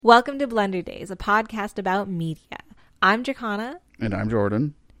Welcome to Blender Days, a podcast about media. I'm Jacana. And I'm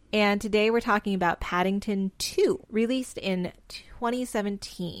Jordan. And today we're talking about Paddington 2, released in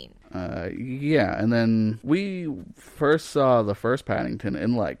 2017. Yeah, and then we first saw the first Paddington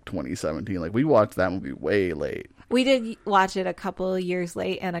in 2017. We watched that movie way late. We did watch it a couple years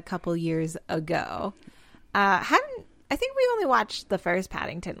late and a couple years ago. I think we only watched the first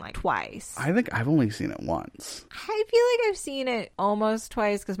Paddington twice. I think I've only seen it once. I feel like I've seen it almost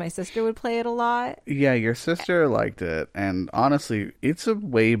twice because my sister would play it a lot. Yeah, your sister liked it, and honestly, it's a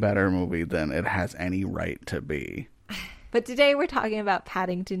way better movie than it has any right to be. But today we're talking about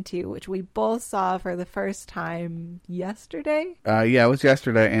Paddington 2, which we both saw for the first time yesterday. Yeah, it was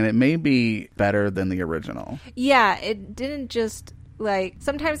yesterday, and it may be better than the original. Yeah, it didn't just...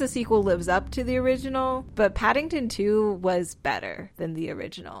 sometimes the sequel lives up to the original, but Paddington 2 was better than the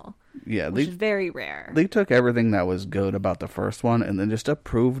original. Yeah, which is very rare. They took everything that was good about the first one and then just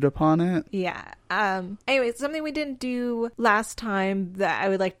improved upon it. Yeah. Anyway, something we didn't do last time that I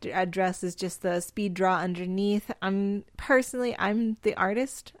would like to address is just the speed draw underneath. I'm the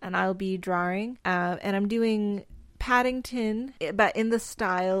artist, and I'll be drawing. And I'm doing Paddington, but in the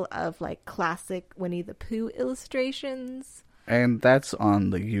style of classic Winnie the Pooh illustrations. And that's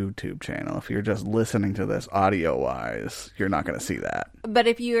on the YouTube channel. If you're just listening to this audio-wise, you're not going to see that. But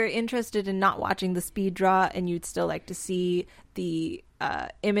if you're interested in not watching the speed draw and you'd still like to see the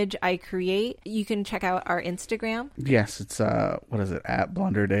image I create, you can check out our Instagram. Yes, it's, what is it, at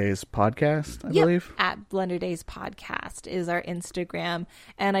Blender Days Podcast, I believe? At Blender Days Podcast is our Instagram.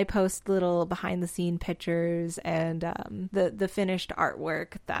 And I post little behind-the-scene pictures and the finished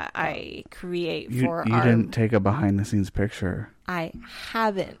artwork that I create for You didn't take a behind-the-scenes picture. I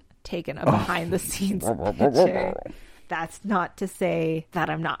haven't taken a behind-the-scenes picture. That's not to say that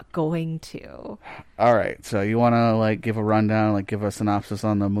I'm not going to. All right. So you want to give a rundown, give a synopsis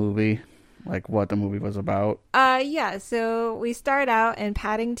on the movie, what the movie was about? Yeah. So we start out and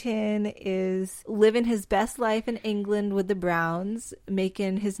Paddington is living his best life in England with the Browns,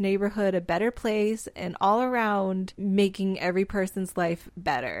 making his neighborhood a better place and all around making every person's life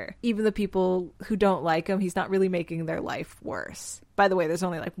better. Even the people who don't like him, he's not really making their life worse. By the way, there's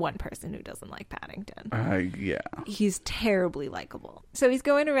only one person who doesn't like Paddington. Yeah. He's terribly likable. So he's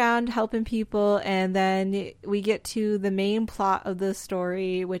going around helping people, and then we get to the main plot of the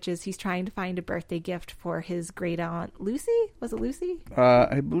story, which is he's trying to find a birthday gift for his great aunt Lucy. Was it Lucy?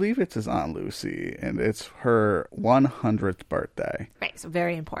 I believe it's his aunt Lucy, and it's her 100th birthday. Right, so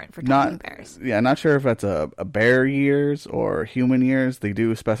very important for talking bears. Yeah, not sure if that's a bear years or human years. They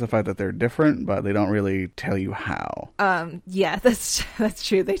do specify that they're different, but they don't really tell you how. Yeah, that's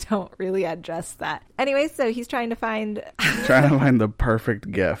true. They don't really address that. Anyway, so he's trying to find the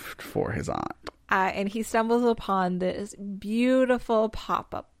perfect gift for his aunt. And he stumbles upon this beautiful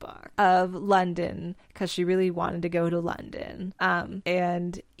pop-up book of London because she really wanted to go to London.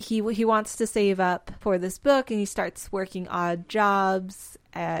 And he wants to save up for this book, and he starts working odd jobs.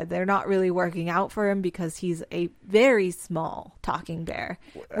 They're not really working out for him because he's a very small talking bear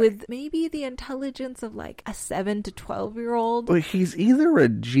with maybe the intelligence of a 7 to 12-year-old. Well, he's either a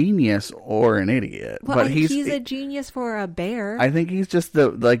genius or an idiot. Well, but he's a genius for a bear. I think he's just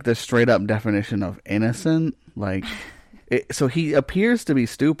the straight up definition of innocent. So he appears to be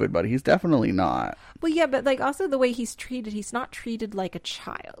stupid, but he's definitely not. Well, yeah, but also the way he's treated, he's not treated like a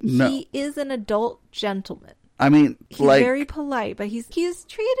child. No. He is an adult gentleman. I mean, he's very polite, but he's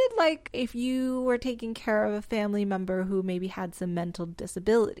treated like if you were taking care of a family member who maybe had some mental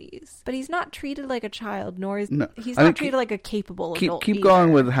disabilities. But he's not treated like a child, nor is he's not treated like a capable adult. Keep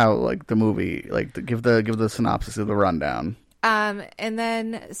going with how the movie give the synopsis of the rundown. And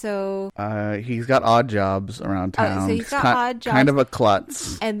then so he's got odd jobs around town. So he's got odd jobs, kind of a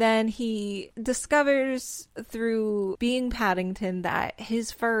klutz. And then he discovers through being Paddington that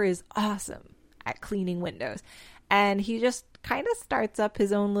his fur is awesome at cleaning windows, and he just kind of starts up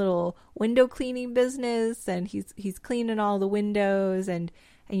his own little window cleaning business, and he's cleaning all the windows, and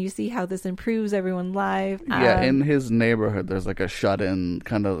you see how this improves everyone's life. Yeah, in his neighborhood there's a shut-in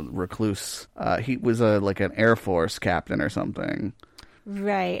kind of recluse. He was an Air Force captain or something.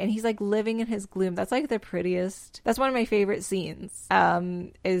 Right, and he's living in his gloom. That's the prettiest. That's one of my favorite scenes.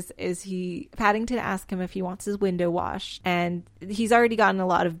 Is Paddington asks him if he wants his window washed, and he's already gotten a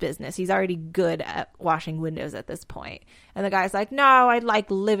lot of business. He's already good at washing windows at this point. And the guy's like, "No, I like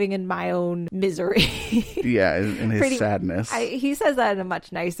living in my own misery." Yeah, in his sadness. He says that in a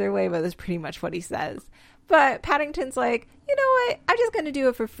much nicer way, but that's pretty much what he says. But Paddington's like, you know what? I'm just gonna do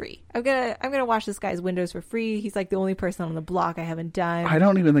it for free. I'm gonna wash this guy's windows for free. He's like the only person on the block I haven't done. I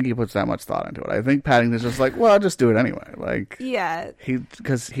don't even think he puts that much thought into it. I think Paddington's just like, well, I'll just do it anyway. Like, yeah,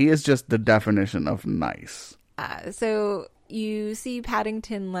 because he is just the definition of nice. So you see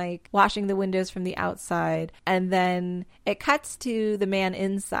Paddington like washing the windows from the outside, and then it cuts to the man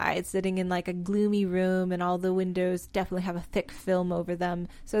inside sitting in like a gloomy room, and all the windows definitely have a thick film over them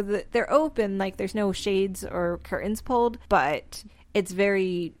so that they're open, like there's no shades or curtains pulled, but it's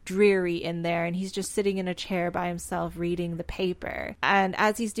very dreary in there, and he's just sitting in a chair by himself reading the paper. And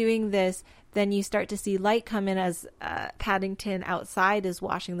as he's doing this, then you start to see light come in as Paddington outside is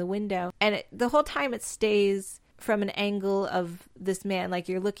washing the window. And the whole time it stays from an angle of this man, like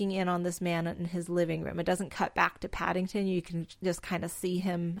you're looking in on this man in his living room. It doesn't cut back to Paddington. You can just kind of see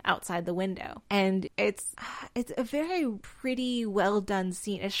him outside the window. And it's a very pretty, well done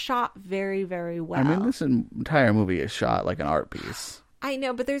scene. It's shot very, very well. I mean, this entire movie is shot like an art piece. I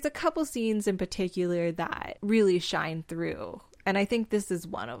know, but there's a couple scenes in particular that really shine through. And I think this is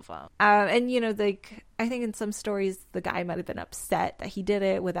one of them. And, you know, like, I think in some stories, the guy might have been upset that he did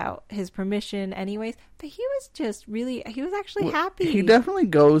it without his permission anyways. But he was just really, he was actually happy. He definitely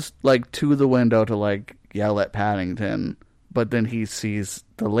goes, like, to the window to, like, yell at Paddington. But then he sees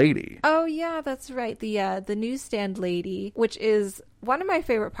the lady. Oh, yeah, that's right. The newsstand lady, which is one of my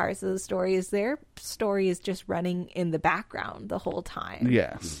favorite parts of the story, is their story is just running in the background the whole time.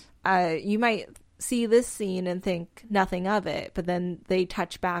 Yes. You might see this scene and think nothing of it, but then they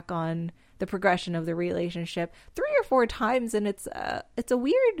touch back on the progression of the relationship 3 or 4 times, and it's a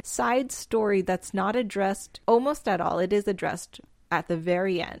weird side story that's not addressed almost at all. It is addressed at the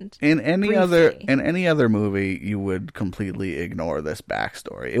very end. In any other movie, you would completely ignore this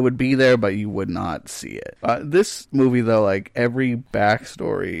backstory. It would be there, but you would not see it. This movie, though, like every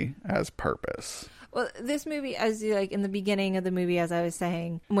backstory has purpose. Well, this movie, as you like in the beginning of the movie, as I was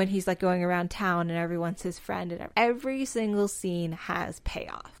saying, when he's like going around town and everyone's his friend, and every single scene has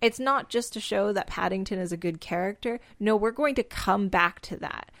payoff. It's not just to show that Paddington is a good character. No, we're going to come back to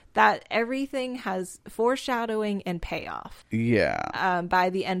that. That everything has foreshadowing and payoff. Yeah. By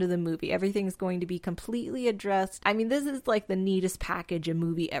the end of the movie, everything's going to be completely addressed. I mean, this is like the neatest package a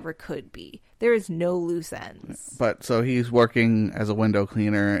movie ever could be. There is no loose ends. But so he's working as a window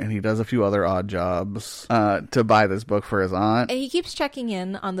cleaner, and he does a few other odd jobs to buy this book for his aunt. And he keeps checking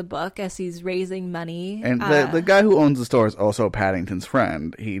in on the book as he's raising money. And the guy who owns the store is also Paddington's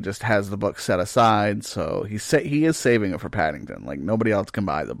friend. He just has the book set aside, so he is saving it for Paddington. Like, nobody else can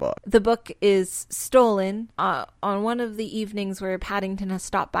buy the book. The book is stolen on one of the evenings where Paddington has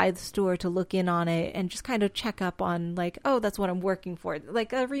stopped by the store to look in on it and just kind of check up on, like, oh, that's what I'm working for.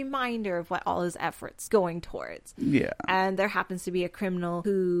 Like a reminder of what all his efforts going towards. Yeah. And there happens to be a criminal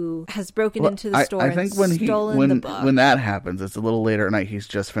who has broken into the store I think and stolen the book. When that happens, it's a little later at night. He's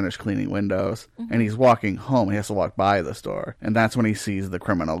just finished cleaning windows, and he's walking home. He has to walk by the store, and that's when he sees the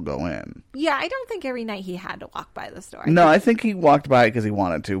criminal go in. Yeah, I don't think every night he had to walk by the store. I think he walked by it because he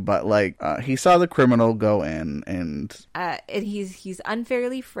wanted to, but like he saw the criminal go in, and he's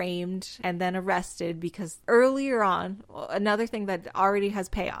unfairly framed and then arrested because earlier on, another thing that already has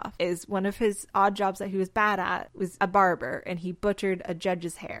payoff is one of his odd jobs that he was bad at was a barber, and he butchered a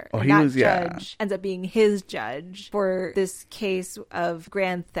judge's hair. Oh, and judge ends up being his judge for this case of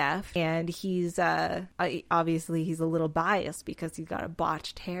grand theft, and he's obviously he's a little biased because he's got a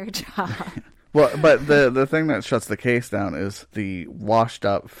botched hair job. Well, but the thing that shuts the case down is the washed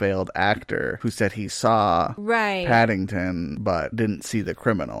up failed actor who said he saw Paddington but didn't see the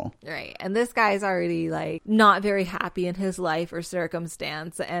criminal. Right. And this guy's already like not very happy in his life or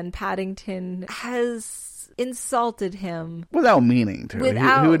circumstance, and Paddington has insulted him without meaning to.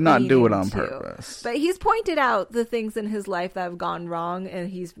 He would not do it on purpose. But he's pointed out the things in his life that have gone wrong, and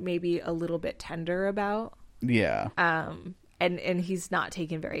he's maybe a little bit tender about. Yeah. And he's not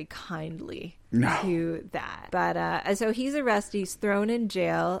taken very kindly to that. But so he's arrested, he's thrown in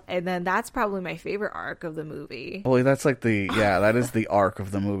jail, and then that's probably my favorite arc of the movie. Well, that's like that is the arc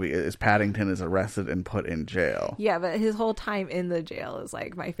of the movie, is Paddington is arrested and put in jail. Yeah, but his whole time in the jail is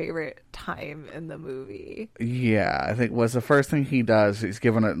like my favorite time in the movie. Yeah, I think was the first thing he does. He's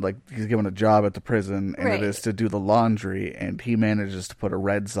given a job at the prison, and it is to do the laundry, and he manages to put a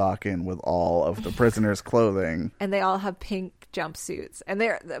red sock in with all of the prisoners' clothing. And they all have pink jumpsuits, and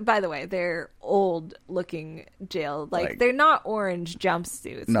they're old looking jail, like they're not orange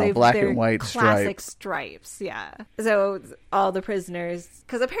jumpsuits. No, black and white classic stripes. Yeah. So all the prisoners,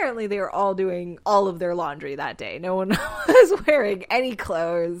 because apparently they were all doing all of their laundry that day. No one was wearing any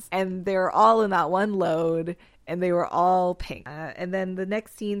clothes, and they're all in that one load. and they were all pink. And then the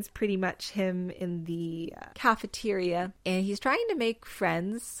next scene's pretty much him in the cafeteria, and he's trying to make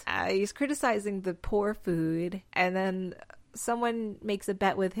friends. He's criticizing the poor food, and then someone makes a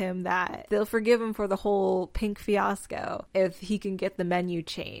bet with him that they'll forgive him for the whole pink fiasco if he can get the menu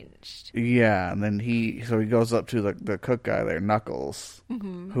changed. Yeah, and then he goes up to the cook guy there, Knuckles,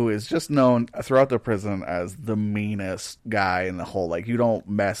 who is just known throughout the prison as the meanest guy in the whole, like, you don't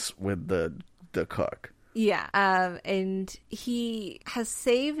mess with the cook. Yeah, and he has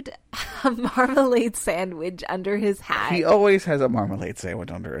saved a marmalade sandwich under his hat. He always has a marmalade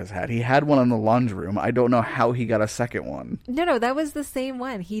sandwich under his hat. He had one in the laundry room. I don't know how he got a second one. No, that was the same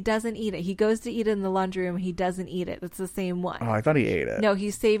one. He doesn't eat it. He goes to eat it in the laundry room. He doesn't eat it. It's the same one. Oh, I thought he ate it. No,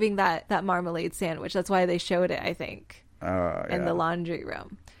 he's saving that marmalade sandwich. That's why they showed it, I think, in the laundry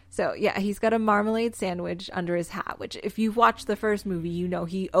room. So, yeah, he's got a marmalade sandwich under his hat, which if you watch the first movie, you know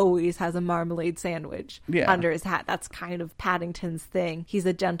he always has a marmalade sandwich under his hat. That's kind of Paddington's thing. He's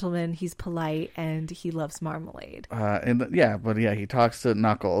a gentleman, he's polite, and he loves marmalade. He talks to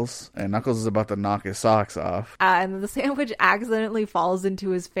Knuckles, and Knuckles is about to knock his socks off. And the sandwich accidentally falls into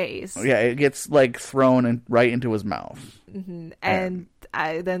his face. Yeah, it gets, like, thrown right into his mouth. Mm-hmm. And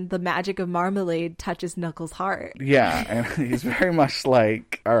then the magic of marmalade touches Knuckles' heart. Yeah, and he's very much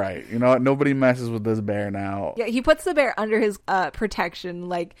like, all right, you know what? Nobody messes with this bear now. Yeah, he puts the bear under his protection,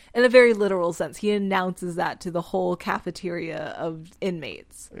 like, in a very literal sense. He announces that to the whole cafeteria of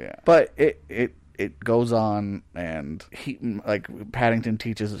inmates. Yeah, but it goes on, and Paddington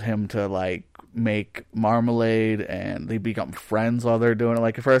teaches him to, like, make marmalade, and they become friends while they're doing it.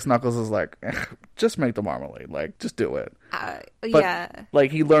 Like, at first Knuckles is like, just make the marmalade, like, just do it. But,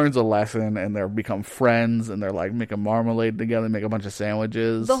 like, he learns a lesson, and they become friends, and they're like making marmalade together, make a bunch of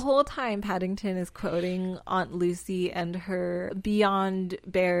sandwiches. The whole time Paddington is quoting Aunt Lucy and her beyond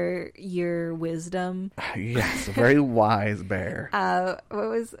bear year wisdom. Yes, a very wise bear. What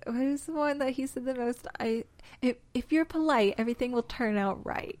was the one that he said the most? If you're polite, everything will turn out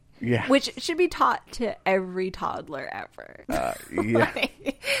right. Yeah. Which should be taught to every toddler ever. Yeah.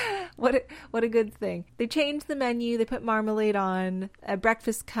 What a good thing. They change the menu. They put marmalade on.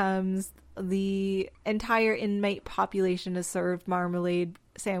 Breakfast comes. The entire inmate population is served marmalade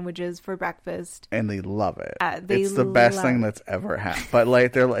sandwiches for breakfast, and they love it. It's the best thing that's ever happened. But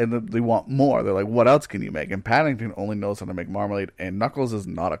like they want more. They're like, what else can you make? And Paddington only knows how to make marmalade, and Knuckles is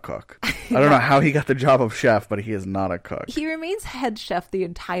not a cook. I don't know how he got the job of chef, but he is not a cook. He remains head chef the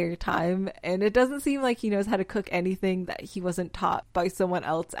entire time, and it doesn't seem like he knows how to cook anything that he wasn't taught by someone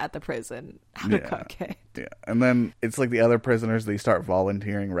else at the prison how to cook it. Yeah, and then it's like the other prisoners, they start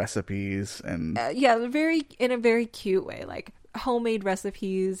volunteering recipes, and in a very cute way, like homemade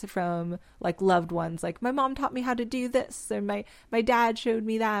recipes from like loved ones, like my mom taught me how to do this, or my dad showed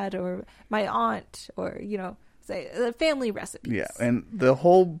me that, or my aunt, or say family recipes. Yeah, and the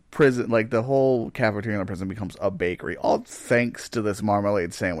whole prison, like the whole cafeteria in the prison, becomes a bakery, all thanks to this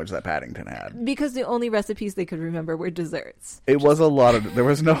marmalade sandwich that Paddington had. Because the only recipes they could remember were desserts. It was a lot of. There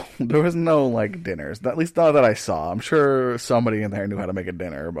was no like dinners. At least not that I saw. I'm sure somebody in there knew how to make a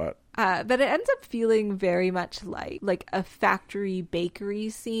dinner, but it ends up feeling very much like a factory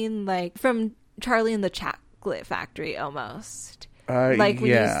bakery scene, like from Charlie and the Chocolate Factory almost. Like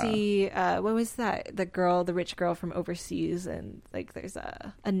when you see, what was that? The rich girl from overseas, and like there's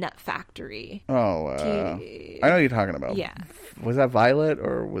a nut factory. Oh, I know what you're talking about. Yeah. Was that Violet,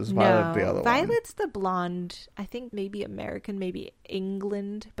 or was Violet the other one? Violet's the blonde. I think maybe American, maybe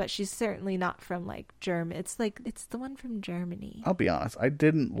England, but she's certainly not from like Germany. It's the one from Germany. I'll be honest, I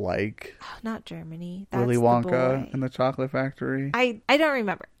didn't like not Germany. That's Willy Wonka and the Chocolate Factory. I don't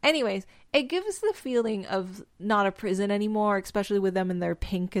remember. Anyways, it gives the feeling of not a prison anymore, especially with them in their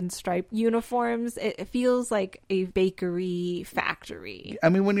pink and striped uniforms. It feels like a bakery factory. I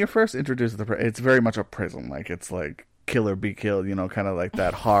mean, when you're first introduced to it's very much a prison. Like, it's like kill or be killed, kind of like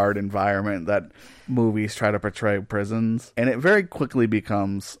that hard environment that movies try to portray prisons. And it very quickly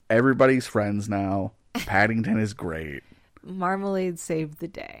becomes everybody's friends now. Paddington is great. Marmalade saved the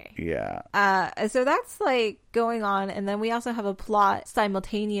day. Yeah. So that's like going on, and then we also have a plot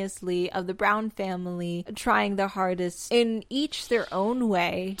simultaneously of the Brown family trying their hardest in each their own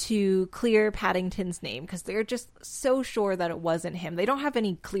way to clear Paddington's name, because they're just so sure that it wasn't him. They don't have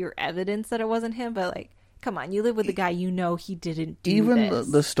any clear evidence that it wasn't him, but like, come on, you live with the guy, he didn't do even this.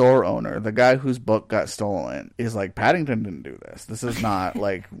 The store owner, the guy whose book got stolen, is like, Paddington didn't do this. This is not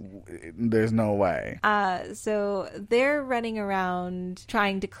like, there's no way. So they're running around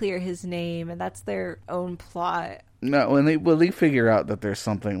trying to clear his name, and that's their own plot No, when they figure out that there's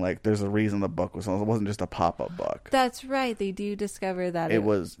something, like, there's a reason the book was, it wasn't just a pop-up book. That's right. They do discover that it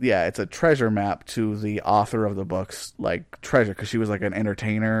was, yeah, it's a treasure map to the author of the book's, like, treasure, because she was, like, an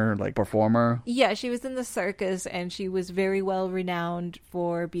entertainer, like, performer. Yeah, she was in the circus, and she was very well renowned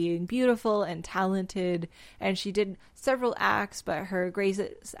for being beautiful and talented, and she did several acts, but her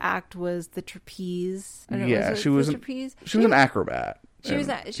greatest act was the trapeze. She was an acrobat. She was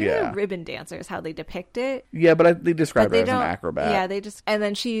a ribbon dancer is how they depict it. Yeah, but they describe her as an acrobat. Yeah, and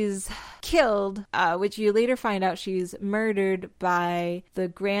then she's killed, which you later find out she's murdered by the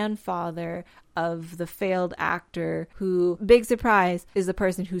grandfather of the failed actor who, big surprise, is the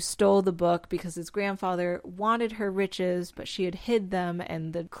person who stole the book because his grandfather wanted her riches, but she had hid them,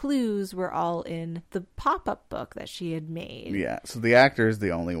 and the clues were all in the pop-up book that she had made. Yeah, so the actor is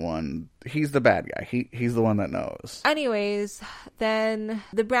the only one. He's the bad guy. He's the one that knows. Anyways, then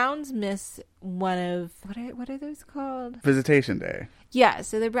the Browns miss one of, what are those called? Visitation Day. Yeah,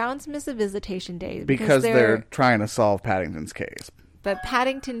 so the Browns miss a visitation day. Because they're trying to solve Paddington's case. But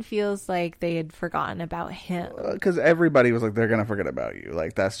Paddington feels like they had forgotten about him. Because everybody was like, they're going to forget about you.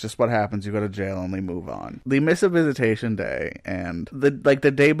 Like, that's just what happens. You go to jail and they move on. They miss a visitation day. And the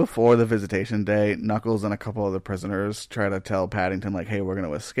day before the visitation day, Knuckles and a couple of the prisoners try to tell Paddington, like, hey, we're going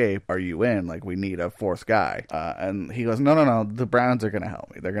to escape. Are you in? Like, we need a fourth guy. And he goes, no. The Browns are going to help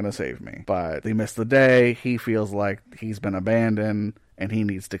me. They're going to save me. But they miss the day. He feels like he's been abandoned. And he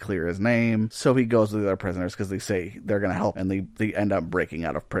needs to clear his name. So he goes to the other prisoners because they say they're going to help. And they end up breaking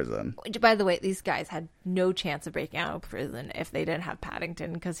out of prison. Which, by the way, these guys had no chance of breaking out of prison if they didn't have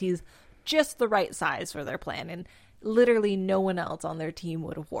Paddington, because he's just the right size for their plan. And literally no one else on their team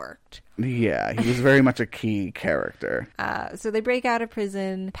would have worked. Yeah, he was very much a key character. So they break out of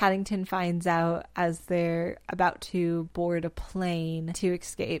prison. Paddington finds out as they're about to board a plane to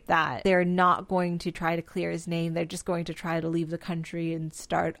escape that they're not going to try to clear his name. They're just going to try to leave the country and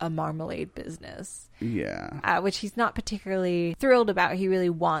start a marmalade business. Yeah. Which he's not particularly thrilled about. He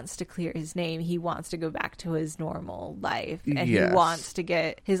really wants to clear his name. He wants to go back to his normal life. And he wants to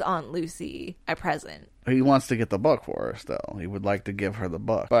get his Aunt Lucy a present. He wants to get the book for her still. He would like to give her the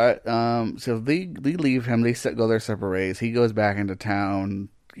book. But, so they leave him. They go their separate ways. He goes back into town.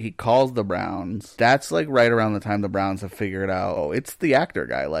 He calls the Browns. That's like right around the time the Browns have figured out, oh, it's the actor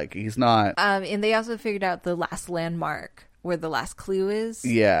guy. Like, he's not. And they also figured out the last landmark where the last clue is.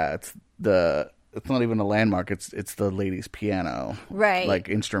 Yeah, it's not even a landmark. It's the lady's piano, right? Like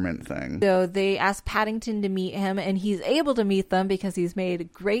instrument thing. So they ask Paddington to meet him, and he's able to meet them because he's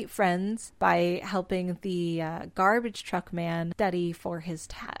made great friends by helping the garbage truck man study for his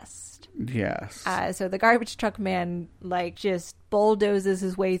test. Yes. So the garbage truck man just bulldozes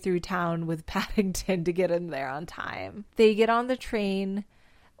his way through town with Paddington to get in there on time. They get on the train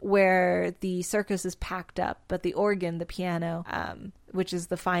where the circus is packed up, but the organ, the piano, which is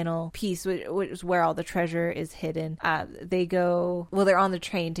the final piece, which is where all the treasure is hidden. They're on the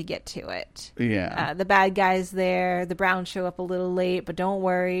train to get to it. Yeah. The bad guy's there. The Browns show up a little late, but don't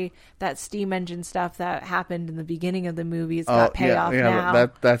worry. That steam engine stuff that happened in the beginning of the movie has got payoff now.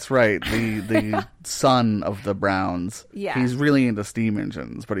 That's right. The son of the Browns. Yeah. He's really into steam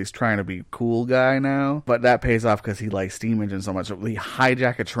engines, but he's trying to be cool guy now. But that pays off because he likes steam engines so much. They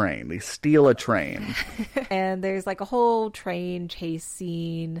hijack a train. They steal a train. And there's like a whole train chase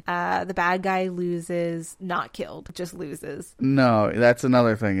scene. The bad guy loses, not killed, just loses. No, that's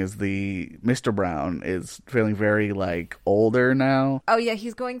another thing, is the Mr. Brown is feeling very older now. Oh yeah,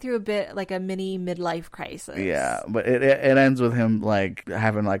 he's going through a bit like a mini midlife crisis. Yeah, but it ends with him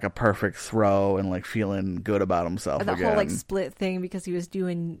having a perfect throw and feeling good about himself the again. whole split thing because he was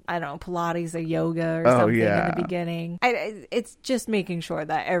doing, I don't know, Pilates or yoga or something in the beginning. It's just making sure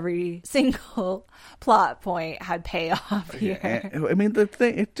that every single plot point had payoff here. Yeah. I mean,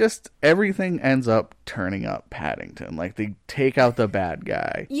 everything ends up turning up Paddington. They take out the bad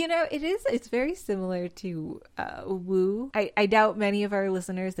guy. It's very similar to Woo. I doubt many of our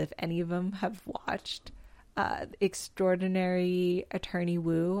listeners, if any of them, have watched Extraordinary Attorney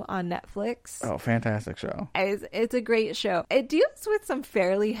Woo on Netflix. Oh, fantastic show. It's a great show. It deals with some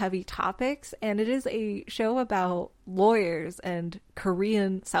fairly heavy topics, and it is a show about lawyers and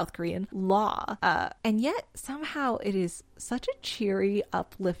South Korean law. And yet somehow it is such a cheery,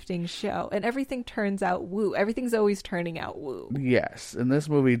 uplifting show, and everything turns out woo. Everything's always turning out woo. Yes. In this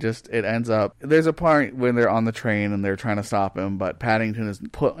movie, it ends up, there's a part when they're on the train and they're trying to stop him, but Paddington is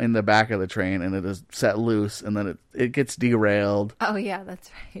put in the back of the train and it is set loose, and then it gets derailed. Oh yeah,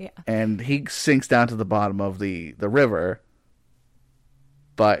 that's right. Yeah. And he sinks down to the bottom of the river,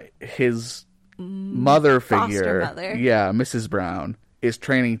 but his mother figure, foster mother, Mrs. Brown, is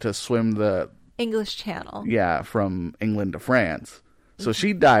training to swim the English Channel. Yeah, from England to France. So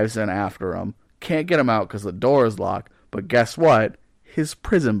she dives in after him. Can't get him out because the door is locked. But guess what? His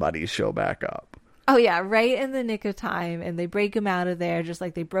prison buddies show back up. Oh, yeah, right in the nick of time. And they break him out of there just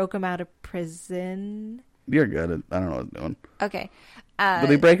like they broke him out of prison. You're good. I don't know what I'm doing. Okay. But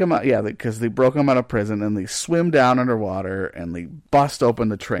they break him out, yeah, because they broke him out of prison, and they swim down underwater, and they bust open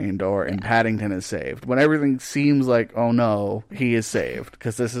the train door, and Paddington is saved. When everything seems like, oh no, he is saved,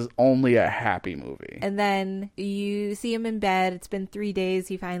 because this is only a happy movie. And then you see him in bed. It's been 3 days.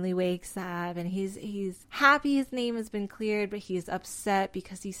 He finally wakes up, and he's happy his name has been cleared, but he's upset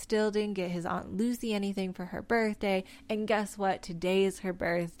because he still didn't get his Aunt Lucy anything for her birthday. And guess what? Today is her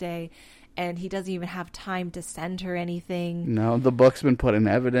birthday. And he doesn't even have time to send her anything. No, the book's been put in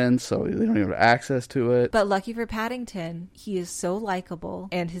evidence, so they don't even have access to it. But lucky for Paddington, he is so likable,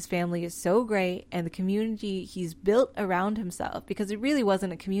 and his family is so great, and the community he's built around himself, because it really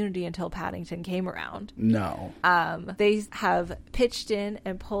wasn't a community until Paddington came around. No. They have pitched in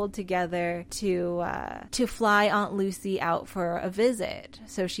and pulled together to fly Aunt Lucy out for a visit,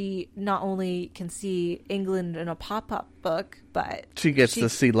 so she not only can see England in a pop-up book, but she gets to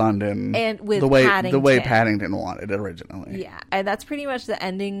see London and with the way Paddington. Paddington wanted originally. Yeah, and that's pretty much the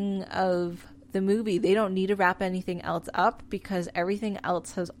ending of the movie. They don't need to wrap anything else up because everything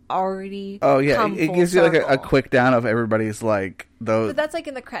else has already come it full gives you like circle. a quick down of everybody's like those. But that's like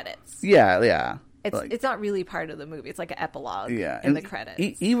in the credits. Yeah. It's not really part of the movie. It's like an epilogue in the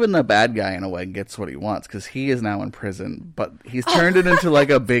credits. Even the bad guy, in a way, gets what he wants because he is now in prison, but he's turned it into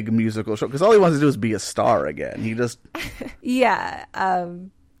like a big musical show because all he wants to do is be a star again. He just... Yeah.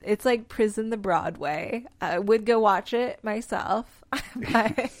 It's like Prison the Broadway. I would go watch it myself.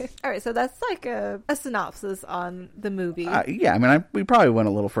 But, all right, so that's like a synopsis on the movie. Yeah, I mean, we probably went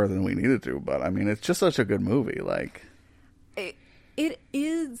a little further than we needed to, but I mean, it's just such a good movie. Like, it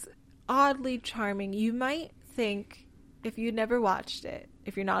is oddly charming. You might think, if you'd never watched it,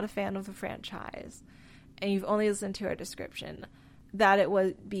 if you're not a fan of the franchise, and you've only listened to our description, that it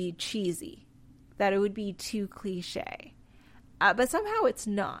would be cheesy, that it would be too cliche. But somehow it's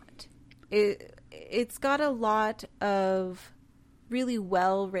not. It's got a lot of really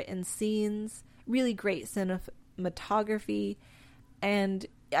well-written scenes, really great cinematography, and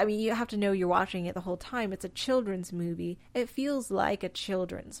I mean, you have to know you're watching it the whole time. It's a children's movie. It feels like a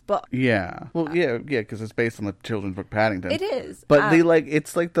children's book. Yeah. Well, yeah, because it's based on the children's book Paddington. It is. But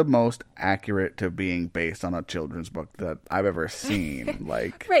it's like the most accurate to being based on a children's book that I've ever seen.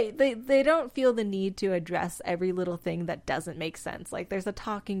 Like, right. They don't feel the need to address every little thing that doesn't make sense. Like, there's a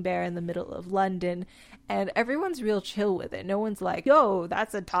talking bear in the middle of London, and everyone's real chill with it. No one's like, yo,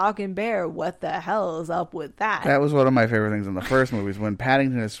 that's a talking bear. What the hell is up with that? That was one of my favorite things in the first movies. When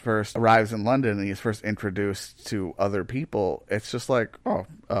Paddington first arrives in London and he's first introduced to other people, it's just like, oh,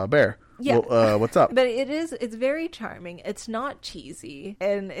 bear. Yeah. Well, what's up? But it's very charming. It's not cheesy,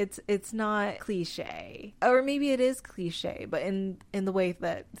 and it's not cliche. Or maybe it is cliche, but in the way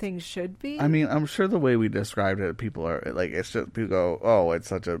that things should be. I mean, I'm sure the way we described it, people are like, it's just, people go, oh,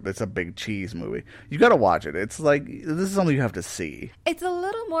 it's a big cheese movie. You got to watch it. It's like, this is something you have to see. It's a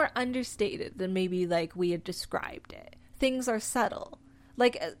little more understated than maybe like we had described it. Things are subtle.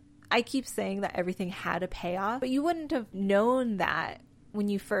 Like, I keep saying that everything had a payoff, but you wouldn't have known that when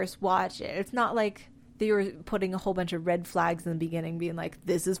you first watch it. It's not like they were putting a whole bunch of red flags in the beginning, being like,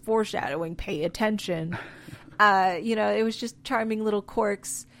 this is foreshadowing, pay attention. It was just charming little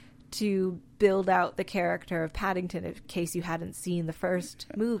quirks to build out the character of Paddington in case you hadn't seen the first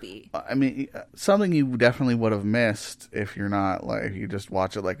movie. I mean, something you definitely would have missed if you're not, like, if you just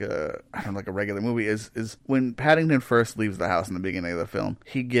watch it like a regular movie is when Paddington first leaves the house in the beginning of the film,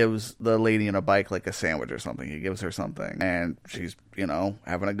 he gives the lady in a bike like a sandwich or something. He gives her something and she's,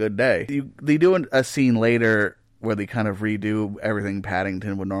 having a good day. They do a scene later where they kind of redo everything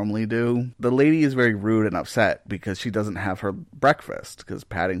Paddington would normally do. The lady is very rude and upset because she doesn't have her breakfast because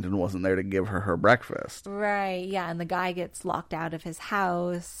Paddington wasn't there to give her breakfast. Right, yeah, and the guy gets locked out of his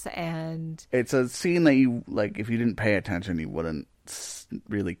house, and... It's a scene that you, like, if you didn't pay attention, you wouldn't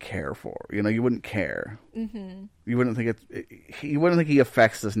really care for. You wouldn't care. Mm-hmm. You wouldn't think he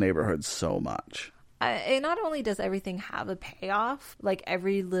affects this neighborhood so much. It not only does everything have a payoff, like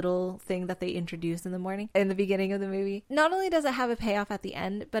every little thing that they introduce in the beginning of the movie, not only does it have a payoff at the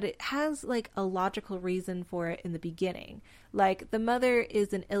end, but it has like a logical reason for it in the beginning. Like, the mother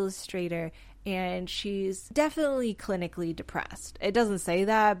is an illustrator and she's definitely clinically depressed. It doesn't say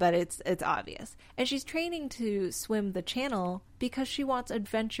that, but it's obvious. And she's training to swim the channel because she wants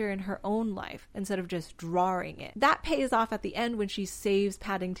adventure in her own life instead of just drawing it. That pays off at the end when she saves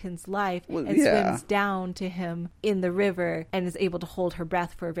Paddington's life and swims down to him in the river and is able to hold her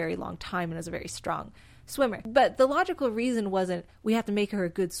breath for a very long time and is a very strong swimmer. But the logical reason wasn't we have to make her a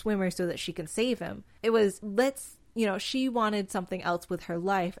good swimmer so that she can save him. It was she wanted something else with her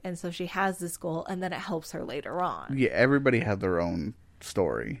life, and so she has this goal, and then it helps her later on. Yeah, everybody had their own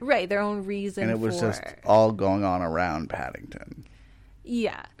story. Right, their own reason. And it was just all going on around Paddington.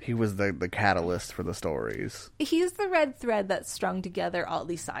 Yeah. He was the catalyst for the stories. He's the red thread that strung together all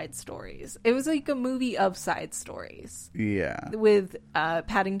these side stories. It was like a movie of side stories. Yeah. With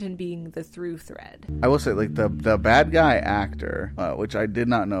Paddington being the through thread. I will say, like, the bad guy actor, which I did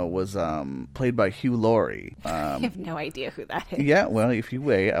not know, was played by Hugh Laurie. I have no idea who that is. Yeah, well, if you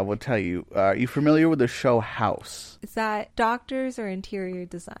wait, I will tell you. Are you familiar with the show House? Is that doctors or interior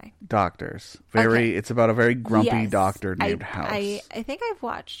design? Doctors. Okay. It's about a very grumpy doctor named House. I think I've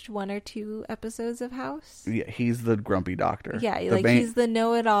watched 1 or 2 episodes of House. Yeah, he's the grumpy doctor. Yeah, he's the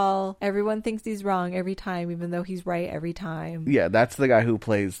know-it-all. Everyone thinks he's wrong every time, even though he's right every time. Yeah, that's the guy who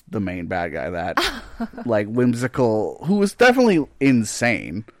plays the main bad guy. That, like, whimsical, who is definitely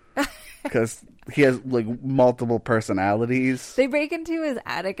insane. Because he has, like, multiple personalities. They break into his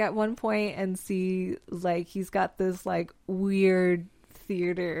attic at one point and see, like, he's got this, like, weird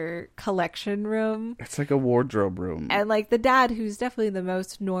theater collection room. It's like a wardrobe room. And, like, the dad, who's definitely the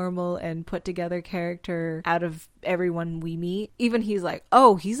most normal and put together character out of everyone we meet, even he's like,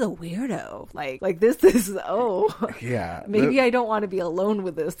 oh, he's a weirdo. Like this is, yeah, maybe I don't want to be alone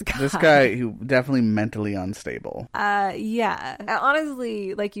with this guy. This guy who definitely mentally unstable. Yeah.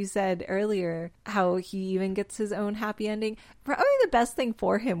 Honestly, like you said earlier, how he even gets his own happy ending. Probably the best thing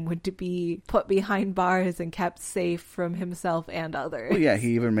for him would to be put behind bars and kept safe from himself and others. Well, yeah,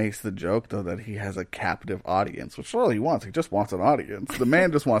 he even makes the joke, though, that he has a captive audience, which is all he wants. He just wants an audience. The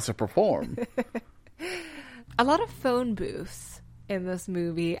man just wants to perform. A lot of phone booths in this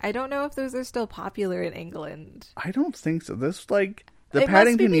movie. I don't know if those are still popular in England. I don't think so. This, like, the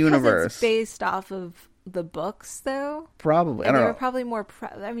Paddington universe. It's based off of the books, though. Probably. And I don't they know. were probably more...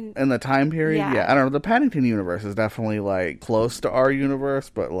 in the time period? Yeah. I don't know. The Paddington universe is definitely, like, close to our universe,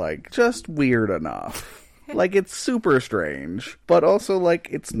 but, like, just weird enough. Like, it's super strange, but also, like,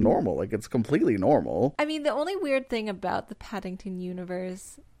 it's normal. Like, it's completely normal. I mean, the only weird thing about the Paddington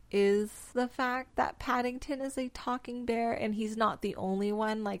universe is the fact that Paddington is a talking bear, and he's not the only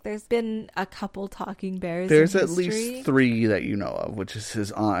one. Like, there's been a couple talking bears. There's at least 3 that you know of, which is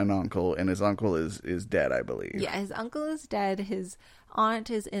his aunt and uncle, and his uncle is dead, I believe. Yeah, his uncle is dead. His aunt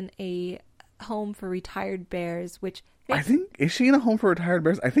is in a home for retired bears, which... I think, is she in a home for retired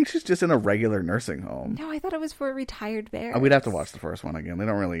bears? I think she's just in a regular nursing home. No, I thought it was for retired bears. We'd have to watch the first one again. They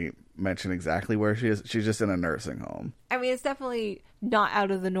don't really mention exactly where she is. She's just in a nursing home. I mean, it's definitely not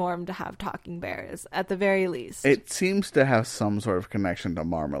out of the norm to have talking bears, at the very least. It seems to have some sort of connection to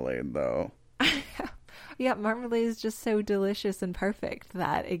Marmalade, though. Yeah, Marmalade is just so delicious and perfect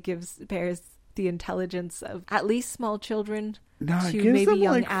that it gives bears the intelligence of at least small children. No, it to gives maybe them,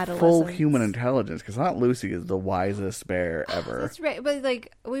 young like, adolescents. full human intelligence, because Aunt Lucy is the wisest bear ever. That's right, but,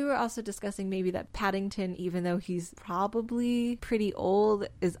 like, we were also discussing maybe that Paddington, even though he's probably pretty old,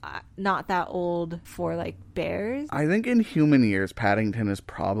 is not that old for, like, bears. I think in human years, Paddington is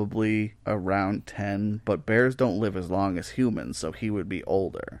probably around 10, but bears don't live as long as humans, so he would be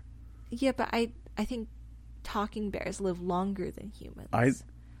older. Yeah, but I think talking bears live longer than humans.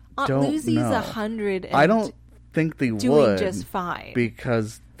 Aunt Lucy's know. 100 and I don't think they doing would just fine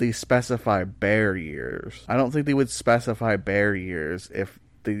because they specify bear years. I don't think they would specify bear years if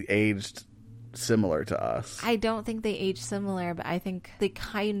they aged similar to us. I don't think they age similar, but I think they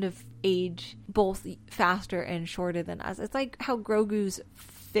kind of age both faster and shorter than us. It's like how Grogu's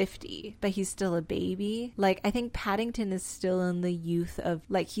 50, but he's still a baby. Like, I think Paddington is still in the youth of,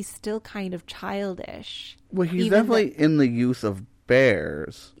 like, he's still kind of childish. Well, he's definitely in the youth of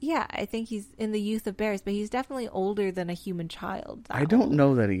bears. Yeah, I think he's in the youth of bears, but he's definitely older than a human child. I don't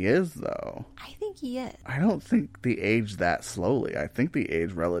know that he is, though. I think he is. I don't think they age that slowly. I think they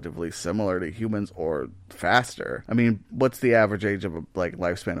age relatively similar to humans or faster. I mean, what's the average age of a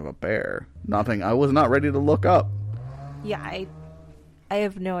lifespan of a bear? Nothing. I was not ready to look up. Yeah, I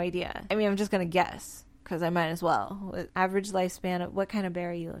have no idea. I mean, I'm just gonna guess because I might as well. Average lifespan of what kind of bear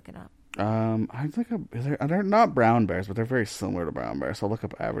are you looking up? I think they're not brown bears, but they're very similar to brown bears. So I'll look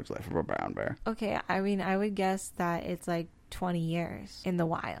up average life of a brown bear. Okay, I mean, I would guess that it's like 20 years in the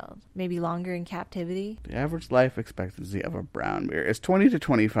wild, maybe longer in captivity. The average life expectancy of a brown bear is 20 to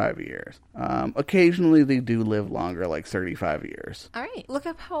 25 years. Occasionally they do live longer, like 35 years. All right, look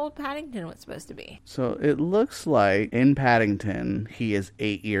up how old Paddington was supposed to be. So it looks like in Paddington he is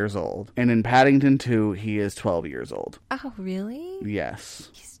 8 years old, and in Paddington 2 he is 12 years old. Oh, really? Yes.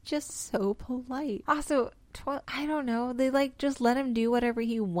 He's just so polite. Also, I don't know. They just let him do whatever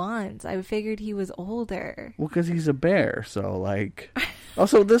he wants. I figured he was older. Well, because he's a bear, so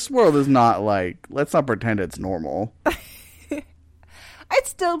Also, this world is not let's not pretend it's normal. It's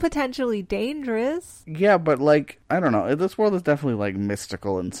still potentially dangerous. Yeah, but I don't know. This world is definitely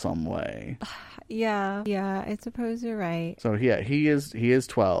mystical in some way. Yeah, I suppose you're right. So yeah, he is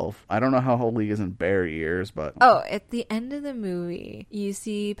 12. I don't know how old he is in bear years, but... Oh, at the end of the movie, you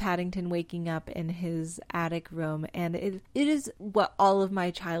see Paddington waking up in his attic room, and it is what all of my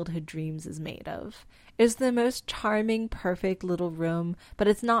childhood dreams is made of. It's the most charming, perfect little room, but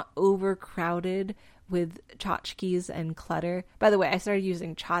it's not overcrowded with tchotchkes and clutter. By the way, I started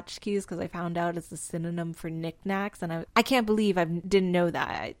using tchotchkes because I found out it's a synonym for knickknacks, and I can't believe I didn't know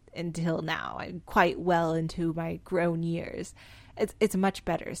that until now. I'm quite well into my grown years. It's a much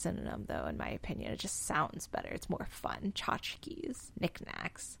better synonym, though, in my opinion. It just sounds better. It's more fun. Tchotchkes,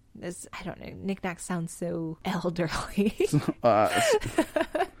 knickknacks. I don't know. Knickknacks sounds so elderly. So I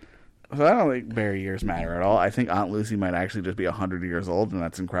don't think bear years matter at all. I think Aunt Lucy might actually just be 100 years old, and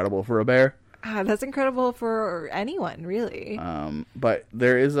that's incredible for a bear. That's incredible for anyone, really. But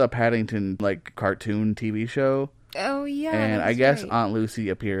there is a Paddington cartoon TV show. Oh yeah, and I guess right. Aunt Lucy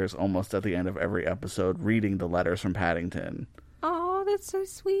appears almost at the end of every episode, reading the letters from Paddington. Oh, that's so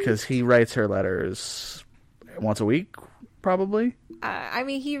sweet. Because he writes her letters once a week, probably. I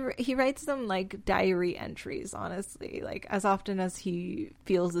mean, he writes them diary entries, honestly, as often as he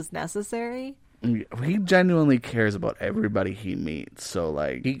feels is necessary. He genuinely cares about everybody he meets, so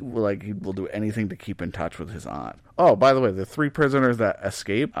he will do anything to keep in touch with his aunt. Oh, by the way, the 3 prisoners that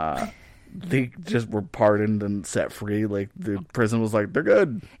escaped, they just were pardoned and set free. The prison was they're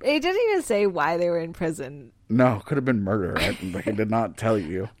good. It didn't even say why they were in prison. No, could have been murder. It did not tell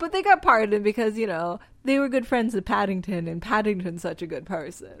you. But they got pardoned because, they were good friends with Paddington, and Paddington's such a good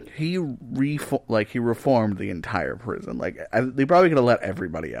person. He reformed the entire prison. They probably could have let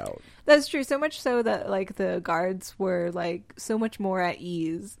everybody out. That's true. So much so that the guards were so much more at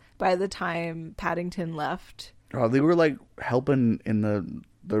ease by the time Paddington left. Oh, they were helping in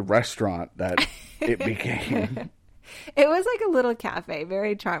the restaurant that it became. It was a little cafe,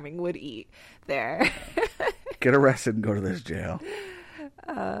 very charming. Would eat there. Get arrested and go to this jail.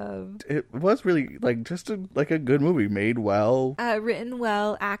 It was really just a good movie, made well, written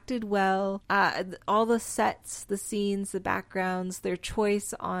well, acted well. All the sets, the scenes, the backgrounds, their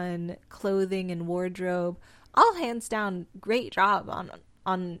choice on clothing and wardrobe, all hands down, great job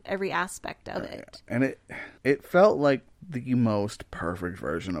on every aspect of it. And it felt like the most perfect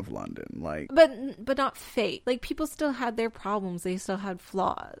version of London, but not fake. People still had their problems, they still had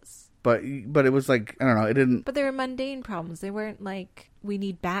flaws. But it was I don't know, it didn't... But they were mundane problems. They weren't we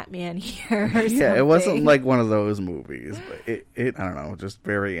need Batman here or something. Yeah, it wasn't one of those movies. But it I don't know, just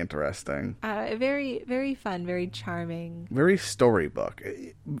very interesting. Very, very fun, very charming. Very storybook.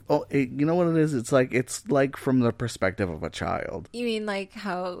 You know what it is? It's from the perspective of a child. You mean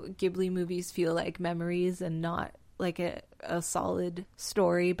how Ghibli movies feel like memories and not a solid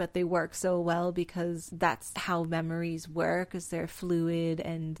story, but they work so well because that's how memories work, is they're fluid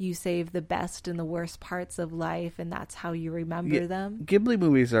and you save the best and the worst parts of life, and that's how you remember them. Ghibli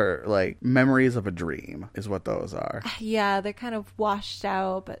movies are memories of a dream is what those are. Yeah, they're kind of washed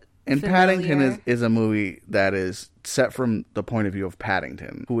out, but and Paddington is a movie that is set from the point of view of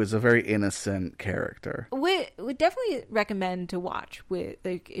Paddington, who is a very innocent character. Would definitely recommend to watch with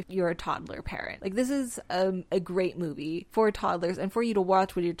if you're a toddler parent. This is a great movie for toddlers and for you to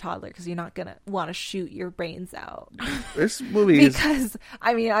watch with your toddler, because you're not gonna want to shoot your brains out. This movie because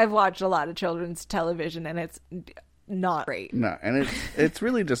I've watched a lot of children's television and it's not great. No, and it's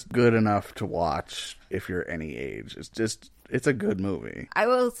really just good enough to watch if you're any age. It's a good movie. I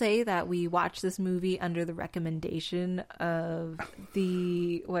will say that we watched this movie under the recommendation of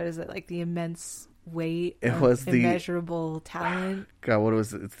the immense weight of immeasurable talent. God, what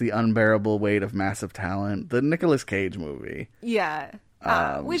was it? It's the unbearable weight of massive talent. The Nicolas Cage movie. Yeah.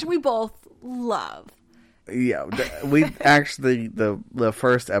 Which we both love. Yeah, we actually, the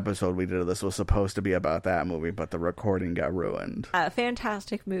first episode we did of this was supposed to be about that movie, but the recording got ruined.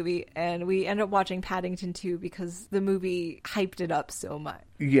 Fantastic movie, and we ended up watching Paddington 2 because the movie hyped it up so much.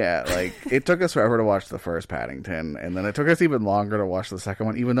 Yeah, like, it took us forever to watch the first Paddington, and then it took us even longer to watch the second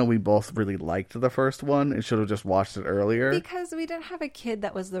one, even though we both really liked the first one and should have just watched it earlier. Because we didn't have a kid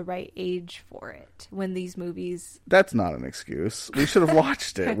that was the right age for it when these movies... That's not an excuse. We should have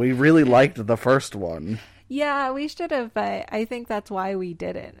watched it. We really liked the first one. Yeah, we should have, but I think that's why we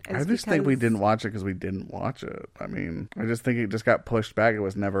didn't. I just think we didn't watch it because we didn't watch it. I mean, I just think it just got pushed back. It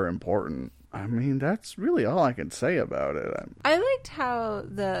was never important. I mean, that's really all I can say about it. I liked how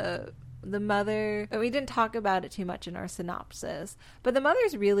the mother... We didn't talk about it too much in our synopsis, but the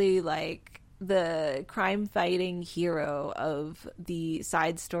mother's really like the crime-fighting hero of the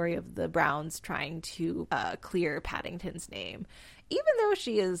side story of the Browns trying to clear Paddington's name. Even though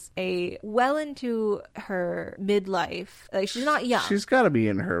she is well into her midlife, like she's not young. She's got to be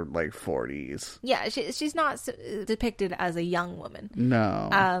in her like 40s. Yeah, she's not depicted as a young woman.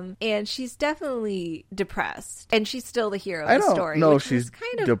 No. And she's definitely depressed, and she's still the hero of the story. No, she's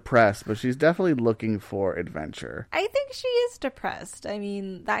kind of depressed, but she's definitely looking for adventure. I think she is depressed. I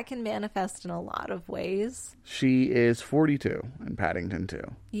mean, that can manifest in a lot of ways. She is 42 in Paddington 2.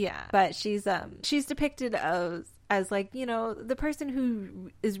 Yeah, but she's depicted as like, you know, the person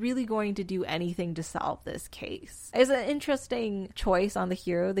who is really going to do anything to solve this case. It's an interesting choice on the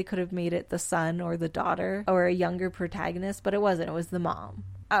hero. They could have made it the son or the daughter or a younger protagonist, but it wasn't. It was the mom,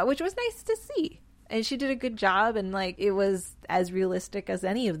 which was nice to see. And she did a good job, and like it was as realistic as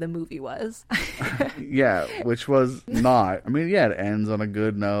any of the movie was. Yeah, which was not. I mean, yeah, it ends on a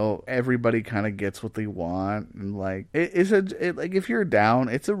good note. Everybody kind of gets what they want, and like like if you're down,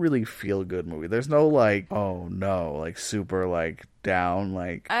 it's a really feel good movie. There's no like, oh no, like super like down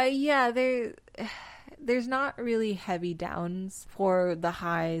like. Yeah, there's not really heavy downs for the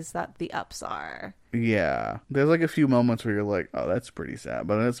highs that the ups are. Yeah, there's like a few moments where you're like, oh, that's pretty sad,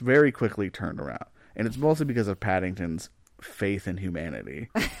 but it's very quickly turned around. And it's mostly because of Paddington's faith in humanity.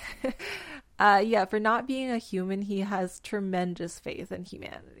 Yeah, for not being a human, he has tremendous faith in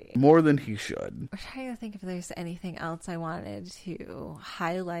humanity. More than he should. I'm trying to think if there's anything else I wanted to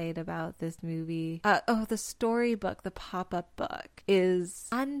highlight about this movie. The storybook, the pop-up book, is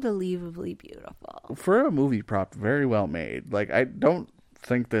unbelievably beautiful. For a movie prop, very well made. Like, I don't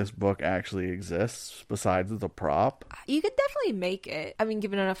think this book actually exists besides the prop. You could definitely make it. I mean,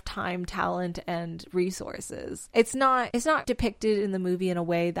 given enough time, talent, and resources. It's not depicted in the movie in a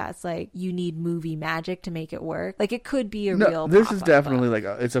way that's like you need movie magic to make it work. Like it could be real. This is definitely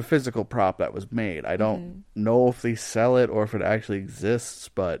book. It's a physical prop that was made. I don't know if they sell it or if it actually exists,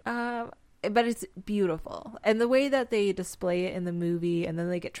 but it's beautiful. And the way that they display it in the movie and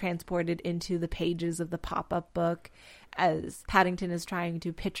then they get transported into the pages of the pop-up book as Paddington is trying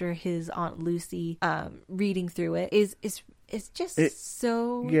to picture his Aunt Lucy reading through it is just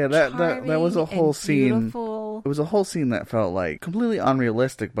so that was a whole scene. Beautiful. It was a whole scene that felt like completely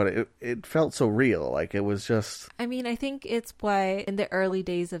unrealistic, but it felt so real. Like it was just. I mean, I think it's why in the early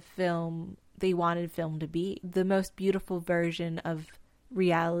days of film they wanted film to be the most beautiful version of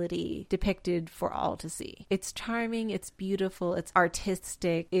reality depicted for all to see. It's charming, it's beautiful, it's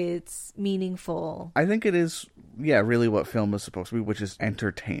artistic, it's meaningful. I think it is, really what film is supposed to be, which is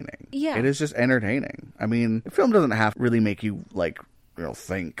entertaining. Yeah. It is just entertaining. I mean, film doesn't have to really make you,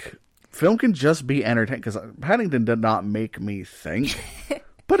 think. Film can just be entertaining, because Paddington did not make me think.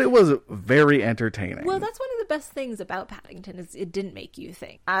 But it was very entertaining. Well, that's one of the best things about Paddington is it didn't make you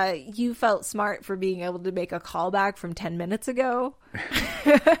think. You felt smart for being able to make a callback from 10 minutes ago.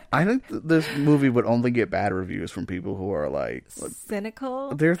 I think this movie would only get bad reviews from people who are like...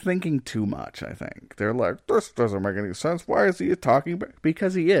 cynical? They're thinking too much, I think. They're like, this doesn't make any sense. Why is he talking about...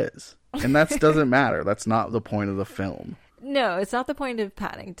 Because he is. And that doesn't matter. That's not the point of the film. No, it's not the point of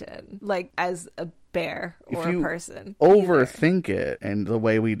Paddington, like as a bear or a person. Overthink it, and the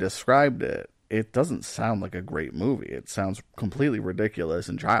way we described it, it doesn't sound like a great movie. It sounds completely ridiculous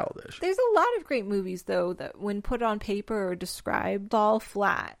and childish. There's a lot of great movies, though, that when put on paper or described, fall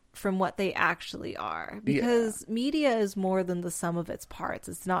flat from what they actually are. Because media is more than the sum of its parts.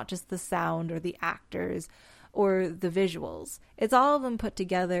 It's not just the sound or the actors or the visuals. It's all of them put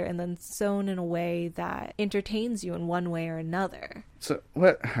together and then sewn in a way that entertains you in one way or another. So,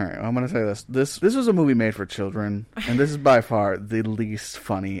 what? All right, I'm going to say this. This was a movie made for children, and this is by far the least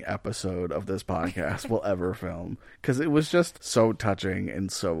funny episode of this podcast we'll ever film, because it was just so touching and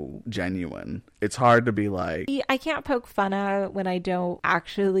so genuine. It's hard to be like... I can't poke fun at when I don't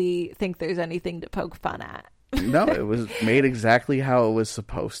actually think there's anything to poke fun at. No, it was made exactly how it was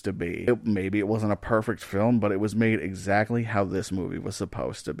supposed to be. Maybe it wasn't a perfect film, but it was made exactly how this movie was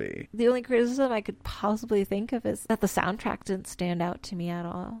supposed to be. The only criticism I could possibly think of is that the soundtrack didn't stand out to me at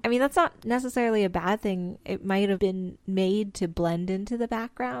all. I mean, that's not necessarily a bad thing. It might have been made to blend into the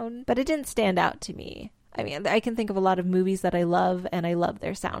background, but it didn't stand out to me. I mean, I can think of a lot of movies that I love, and I love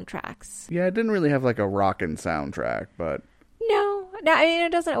their soundtracks. Yeah, it didn't really have like a rockin' soundtrack, but... No, I mean,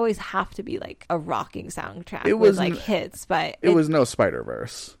 it doesn't always have to be like a rocking soundtrack with like hits, but... It was no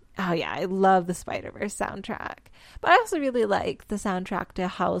Spider-Verse. Oh yeah, I love the Spider-Verse soundtrack. But I also really like the soundtrack to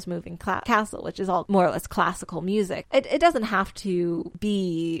Howl's Moving Castle, which is all more or less classical music. It doesn't have to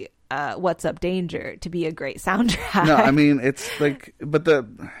be... What's Up Danger to be a great soundtrack. No, I mean, it's like, but that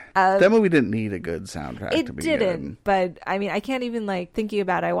movie didn't need a good soundtrack to be good. It didn't, but I mean, I can't even like, thinking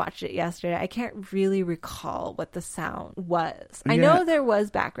about it, I watched it yesterday, I can't really recall what the sound was. Yeah. I know there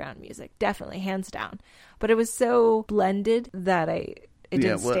was background music, definitely, hands down, but it was so blended that it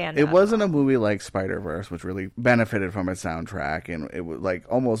didn't stand out. It wasn't a movie like Spider-Verse, which really benefited from its soundtrack, and it was like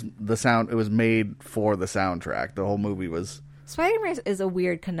almost it was made for the soundtrack. The whole movie was... Spider-Man is a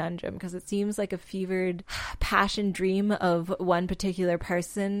weird conundrum because it seems like a fevered passion dream of one particular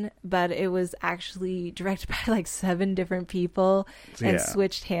person, but it was actually directed by like 7 different people and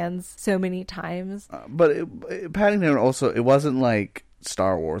switched hands so many times. But Paddington also, it wasn't like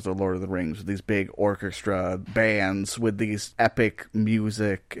Star Wars or Lord of the Rings with these big orchestra bands with these epic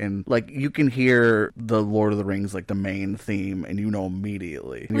music, and like you can hear the Lord of the Rings, like the main theme, and you know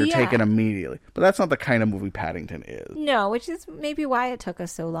immediately, and you're taken immediately. But that's not the kind of movie Paddington is. No, which is maybe why it took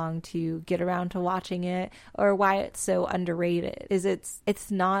us so long to get around to watching it, or why it's so underrated. Is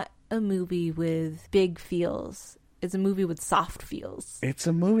it's not a movie with big feels. It's a movie with soft feels. It's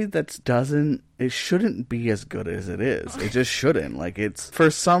a movie it shouldn't be as good as it is. It just shouldn't. Like, it's, for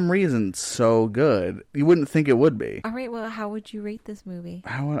some reason, so good. You wouldn't think it would be. All right, well, how would you rate this movie?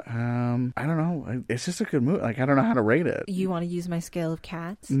 I don't know. It's just a good movie. Like, I don't know how to rate it. You want to use my scale of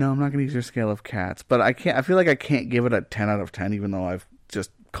cats? No, I'm not going to use your scale of cats. But I feel like I can't give it a 10 out of 10, even though I've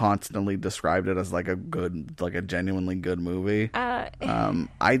just constantly described it as like a genuinely good movie.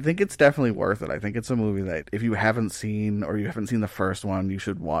 I think it's definitely worth it. I think it's a movie that if you haven't seen, or you haven't seen the first one, you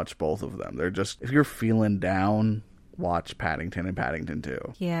should watch both of them. They're just, if you're feeling down, watch Paddington and Paddington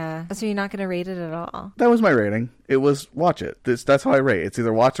 2. Yeah. So you're not going to rate it at all? That was my rating. It was watch it. That's how I rate. It's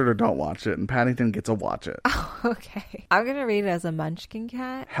either watch it or don't watch it, and Paddington gets a watch it. Oh, okay. I'm going to rate it as a munchkin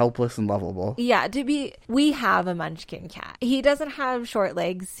cat. Helpless and lovable. Yeah, we have a munchkin cat. He doesn't have short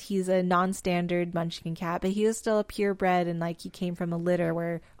legs. He's a non-standard munchkin cat, but he is still a purebred, and like he came from a litter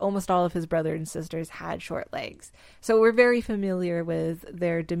where almost all of his brothers and sisters had short legs. So we're very familiar with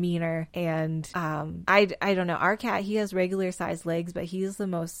their demeanor, and I don't know. Our cat, he has regular sized legs, but he is the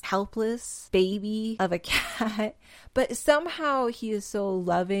most helpless baby of a cat. But somehow he is so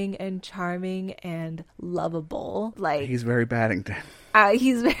loving and charming and lovable. Like, he's very Paddington.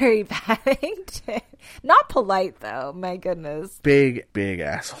 He's very Paddington. Not polite though, my goodness. Big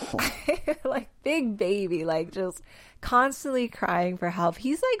asshole. Like big baby, like just constantly crying for help.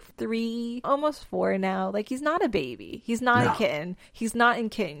 He's like 3, almost 4 now. Like, he's not a baby. He's not a kitten. He's not in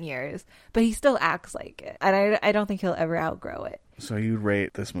kitten years, but he still acts like it. And I don't think he'll ever outgrow it. So you'd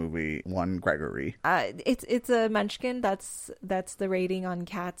rate this movie 1 Gregory? It's a munchkin. That's the rating on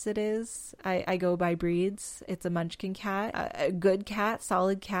cats. It is. I go by breeds. It's a munchkin cat. A good cat,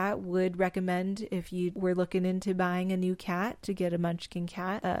 solid cat. Would recommend if you were looking into buying a new cat to get a munchkin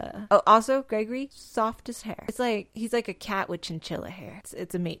cat. Also Gregory, softest hair. It's like he's like a cat with chinchilla hair.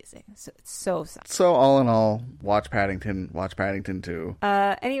 It's amazing. So it's so soft. So all in all, watch Paddington. Watch Paddington 2.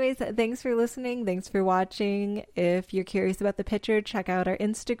 Anyways, thanks for listening. Thanks for watching. If you're curious about the picture, check out our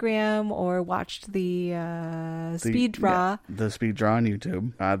Instagram or watch the speed draw. Yeah, the speed draw on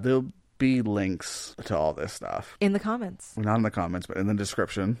YouTube. There'll be links to all this stuff in the comments. Well, not in the comments, but in the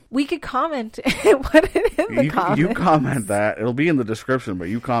description. We could comment and put it in the comments. You comment that. It'll be in the description, but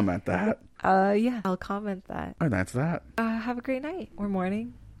you comment that. Yeah, I'll comment that. And that's that. Have a great night or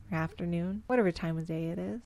morning or afternoon, whatever time of day it is.